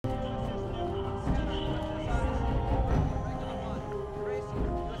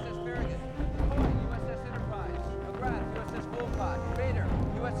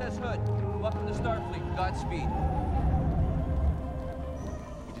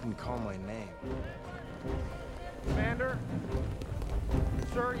didn't call my name. Commander?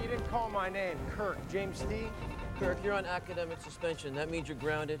 Sir, you didn't call my name. Kirk, James T. Kirk, you're on academic suspension. That means you're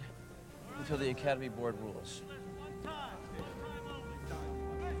grounded until the Academy Board rules.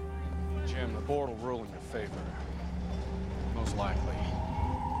 Jim, the board will rule in your favor. Most likely.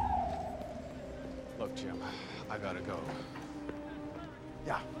 Look, Jim, I gotta go.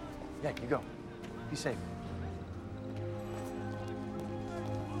 Yeah, you go. Be safe.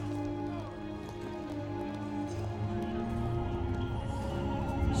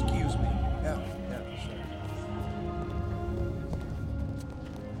 Excuse me. Yeah, sure.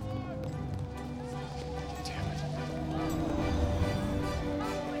 Damn it.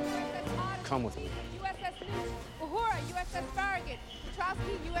 Come with me. USS Leech, Uhura, USS Farragut,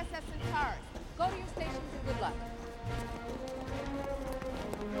 Trotsky, USS Entrprs. Go to your stations and good luck.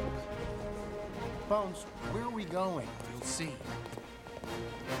 Bones, where are we going? You'll see.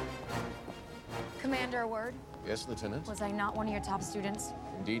 Commander, a word? Yes, Lieutenant? Was I not one of your top students?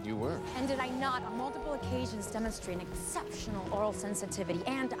 Indeed you were. And did I not, on multiple occasions, demonstrate an exceptional oral sensitivity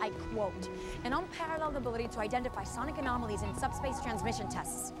and, I quote, an unparalleled ability to identify sonic anomalies in subspace transmission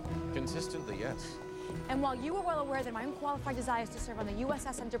tests? Consistently, yes. And while you were well aware that my unqualified desire is to serve on the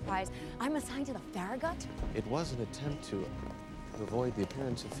USS Enterprise, I'm assigned to the Farragut? It was an attempt to avoid the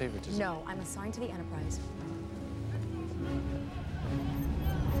appearance of favoritism. No, I'm assigned to the Enterprise.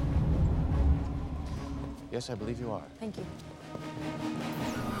 Yes, I believe you are. Thank you.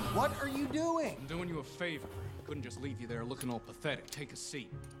 What are you doing? I'm doing you a favor. Couldn't just leave you there looking all pathetic. Take a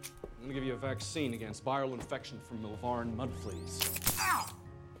seat. I'm gonna give you a vaccine against viral infection from Milvarn mud fleas. Ow!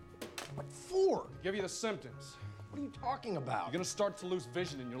 What for? Give you the symptoms. What are you talking about? You're gonna start to lose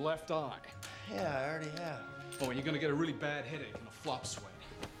vision in your left eye. Yeah, I already have. Oh, and you're gonna get a really bad headache and a flop sweat.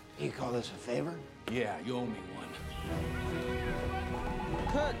 You call this a favor? Yeah, you owe me one.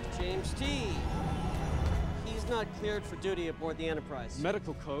 Kirk, James T. He's not cleared for duty aboard the Enterprise.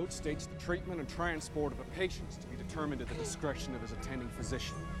 Medical code states the treatment and transport of a patient is to be determined at the discretion of his attending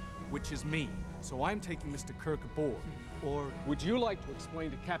physician, which is me. So I'm taking Mr. Kirk aboard. Or would you like to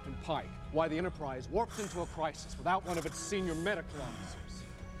explain to Captain Pike why the Enterprise warped into a crisis without one of its senior medical officers?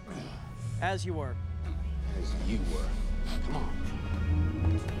 As you were. As you were. Come on.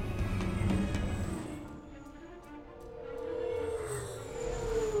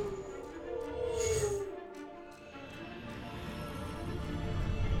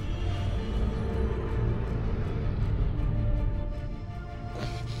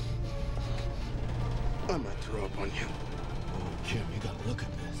 I might throw up on you. Oh, Jim, you gotta look at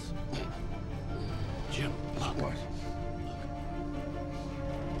this. Jim, look. What?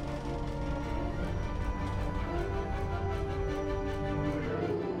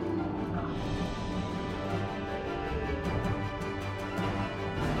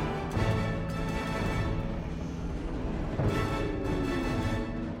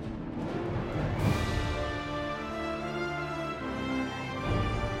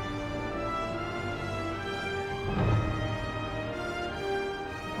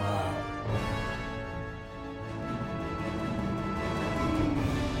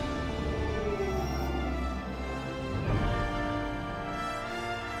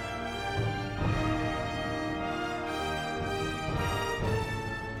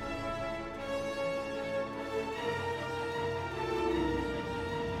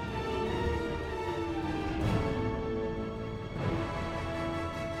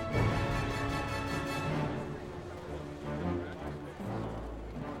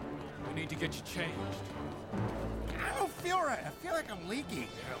 We need to get you changed. I don't feel right. I feel like I'm leaking.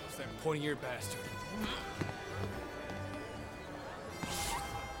 Yeah, what's that pointy ear bastard?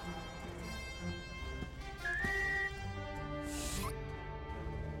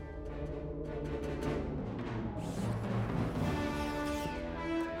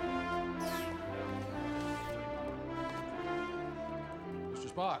 Mr.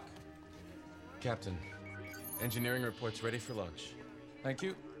 Spock. Captain, engineering reports ready for launch. Thank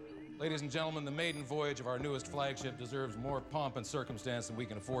you. Ladies and gentlemen, the maiden voyage of our newest flagship deserves more pomp and circumstance than we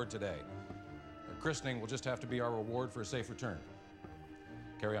can afford today. Christening will just have to be our reward for a safe return.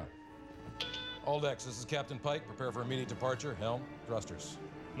 Carry on. All decks, this is Captain Pike. Prepare for immediate departure. Helm, thrusters.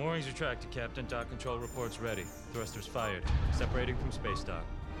 Moorings retracted, Captain. Dock control reports ready. Thrusters fired. Separating from space dock.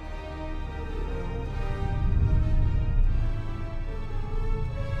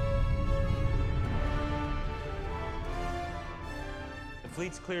 The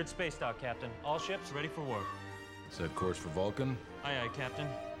fleet's cleared space dock, Captain. All ships ready for work. Set course for Vulcan. Aye, aye, Captain.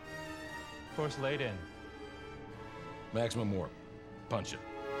 Course laid in. Maximum warp. Punch it.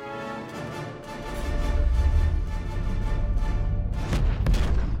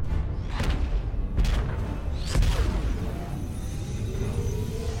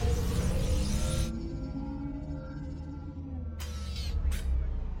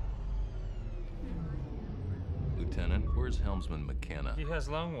 has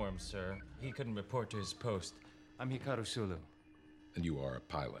lungworms, sir. He couldn't report to his post. I'm Hikaru Sulu. And you are a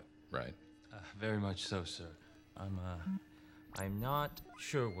pilot, right? Very much so, sir. I'm not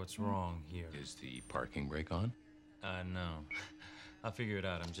sure what's wrong here. Is the parking brake on? No. I'll figure it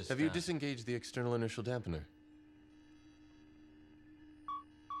out. I'm just. Have you disengaged the external inertial dampener?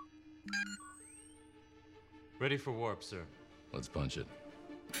 Ready for warp, sir. Let's punch it.